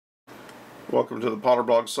Welcome to the Potter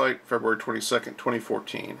Blog site, February 22nd,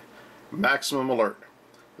 2014. Maximum alert.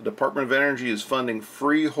 The Department of Energy is funding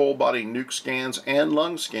free whole-body nuke scans and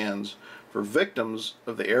lung scans for victims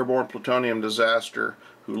of the airborne plutonium disaster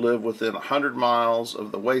who live within 100 miles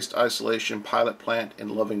of the waste isolation pilot plant in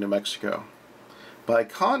Loving, New Mexico. By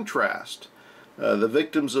contrast, the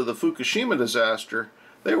victims of the Fukushima disaster,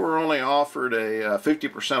 they were only offered a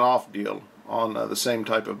 50% off deal on the same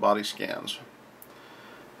type of body scans.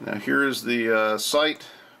 Now here is the site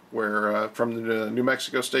where from the New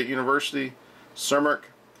Mexico State University, CEMRC.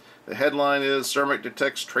 The headline is, CEMRC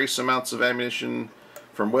detects trace amounts of ammunition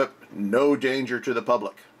from WIPP, no danger to the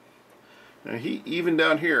public. Now even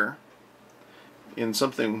down here, in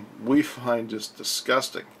something we find just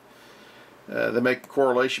disgusting, they make a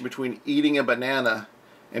correlation between eating a banana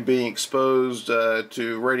and being exposed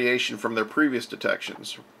to radiation from their previous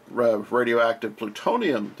detections, radioactive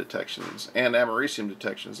plutonium detections and americium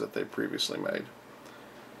detections that they previously made.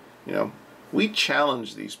 You know, we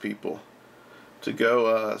challenge these people to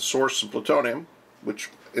go source some plutonium, which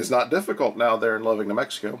is not difficult now there in Loving, New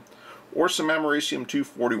Mexico, or some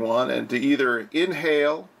americium-241, and to either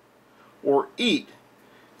inhale or eat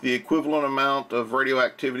the equivalent amount of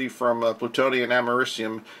radioactivity from plutonium and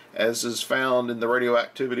americium as is found in the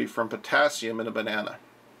radioactivity from potassium in a banana.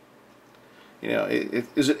 You know,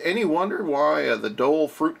 is it any wonder why the DOE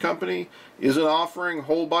fruit company isn't offering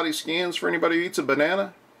whole body scans for anybody who eats a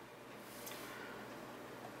banana?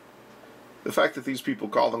 The fact that these people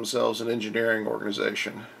call themselves an engineering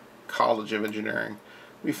organization, College of Engineering,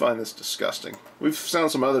 we find this disgusting. We've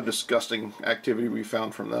found some other disgusting activity we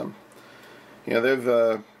found from them. You know,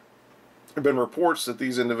 there have been reports that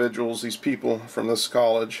these individuals, these people from this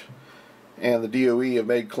college and the DOE have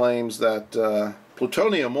made claims that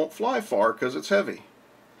plutonium won't fly far because it's heavy.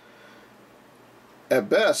 At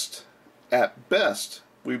best,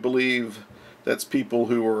 we believe that's people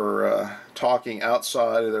who are talking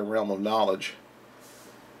outside of their realm of knowledge.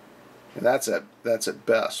 And that's at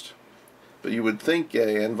best. But you would think an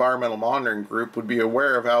environmental monitoring group would be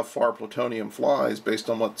aware of how far plutonium flies based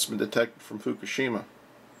on what's been detected from Fukushima.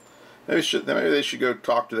 Maybe they should go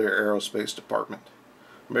talk to their aerospace department,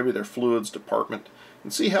 or maybe their fluids department,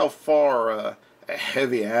 and see how far a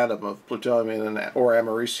heavy atom of plutonium or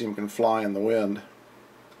americium can fly in the wind.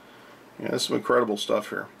 Yeah, there's some incredible stuff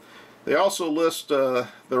here. They also list their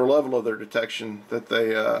level of their detection that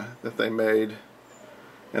they made,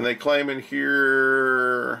 and they claim in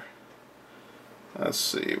here. Let's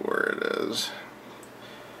see where it is.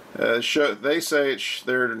 They say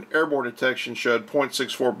their airborne detection showed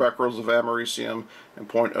 0.64 becquerels of americium and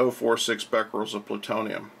 0.046 becquerels of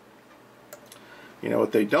plutonium. You know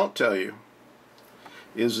what they don't tell you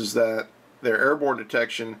is that their airborne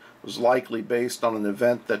detection was likely based on an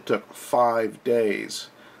event that took 5 days.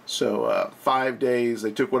 So 5 days,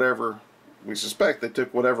 they took whatever, we suspect they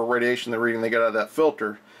took whatever radiation reading they got out of that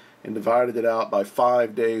filter and divided it out by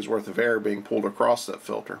 5 days worth of air being pulled across that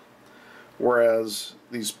filter. Whereas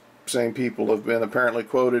these same people have been apparently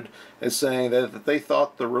quoted as saying that they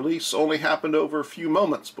thought the release only happened over a few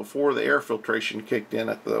moments before the air filtration kicked in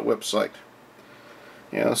at the WIPP site.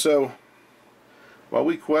 You know, so while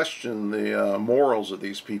we question the morals of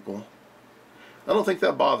these people, I don't think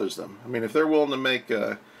that bothers them. I mean, if they're willing to make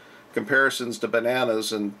comparisons to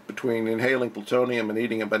bananas and between inhaling plutonium and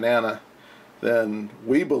eating a banana, then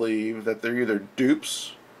we believe that they're either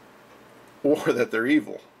dupes or that they're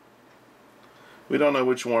evil. We don't know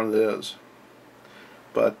which one it is.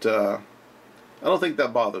 But I don't think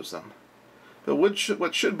that bothers them. But what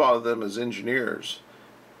should bother them as engineers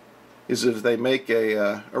is if they make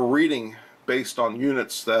a reading based on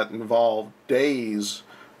units that involve days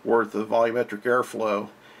worth of volumetric airflow,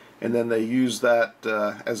 and then they use that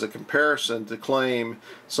as a comparison to claim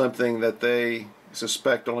something that they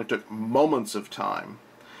suspect only took moments of time.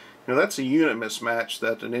 You know, that's a unit mismatch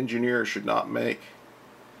that an engineer should not make.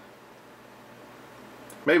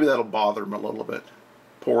 Maybe that'll bother them a little bit.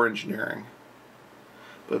 Poor engineering.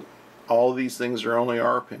 But all these things are only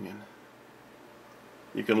our opinion.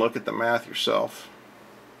 You can look at the math yourself.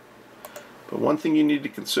 But one thing you need to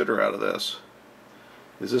consider out of this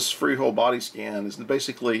is this free whole body scan is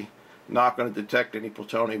basically not going to detect any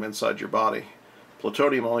plutonium inside your body.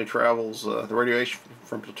 Plutonium only travels, the radiation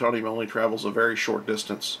from plutonium only travels a very short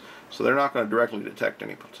distance, so they're not going to directly detect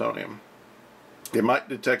any plutonium. They might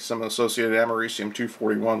detect some associated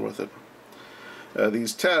americium-241 with it.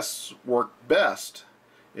 These tests work best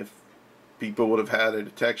if people would have had a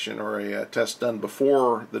detection or a test done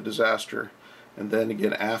before the disaster and then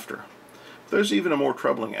again after. There's even a more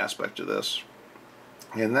troubling aspect to this,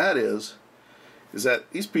 and that is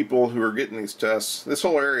that these people who are getting these tests, this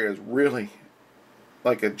whole area is really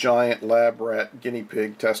like a giant lab rat guinea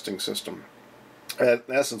pig testing system. In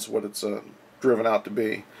essence, what it's driven out to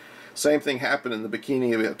be. Same thing happened in the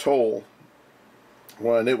Bikini Atoll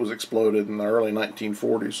when it was exploded in the early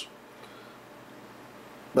 1940s.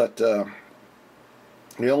 But the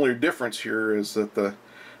only difference here is that the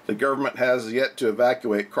government has yet to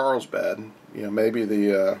evacuate Carlsbad. You know, maybe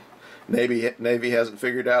the Navy hasn't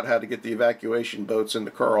figured out how to get the evacuation boats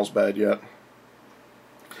into Carlsbad yet.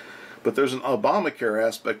 But there's an Obamacare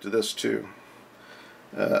aspect to this too.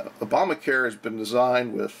 Obamacare has been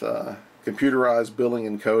designed with computerized billing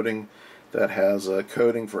and coding that has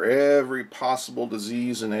coding for every possible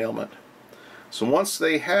disease and ailment. So once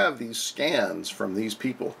they have these scans from these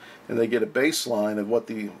people and they get a baseline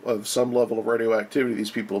of some level of radioactivity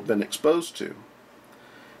these people have been exposed to,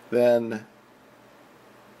 then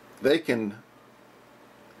they can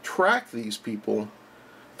track these people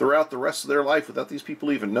throughout the rest of their life without these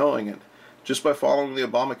people even knowing it, just by following the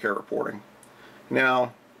Obamacare reporting.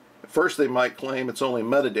 Now, at first they might claim it's only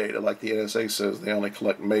metadata, like the NSA says they only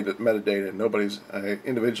collect metadata and nobody's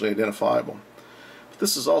individually identifiable. But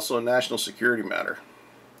this is also a national security matter.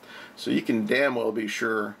 So you can damn well be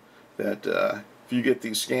sure that if you get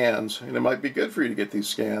these scans, and it might be good for you to get these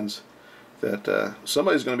scans, that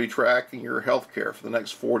somebody's going to be tracking your health care for the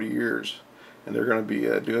next 40 years, and they're going to be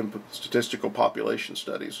doing statistical population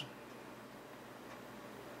studies.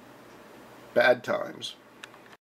 Bad times.